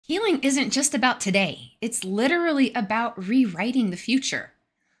Healing isn't just about today, it's literally about rewriting the future.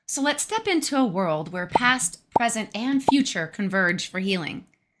 So let's step into a world where past, present, and future converge for healing.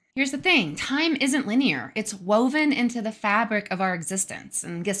 Here's the thing, time isn't linear. It's woven into the fabric of our existence.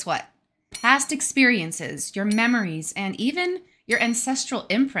 And guess what? Past experiences, your memories, and even your ancestral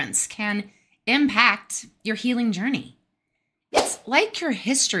imprints can impact your healing journey. It's like your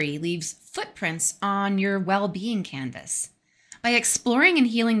history leaves footprints on your well-being canvas. By exploring and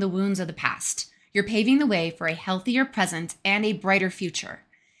healing the wounds of the past, you're paving the way for a healthier present and a brighter future.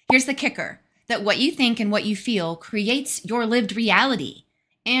 Here's the kicker, that what you think and what you feel creates your lived reality.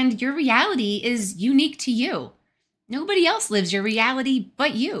 And your reality is unique to you. Nobody else lives your reality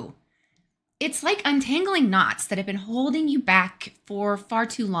but you. It's like untangling knots that have been holding you back for far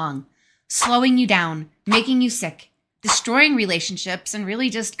too long, slowing you down, making you sick, destroying relationships, and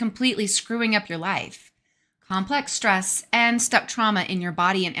really just completely screwing up your life. Complex stress and stuck trauma in your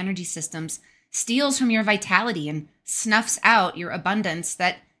body and energy systems steals from your vitality and snuffs out your abundance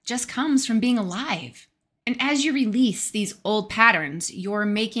that just comes from being alive. And as you release these old patterns, you're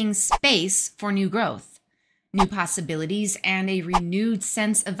making space for new growth, new possibilities, and a renewed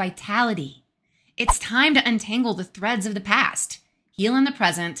sense of vitality. It's time to untangle the threads of the past, heal in the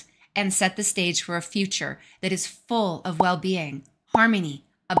present, and set the stage for a future that is full of well-being, harmony,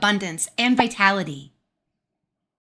 abundance, and vitality.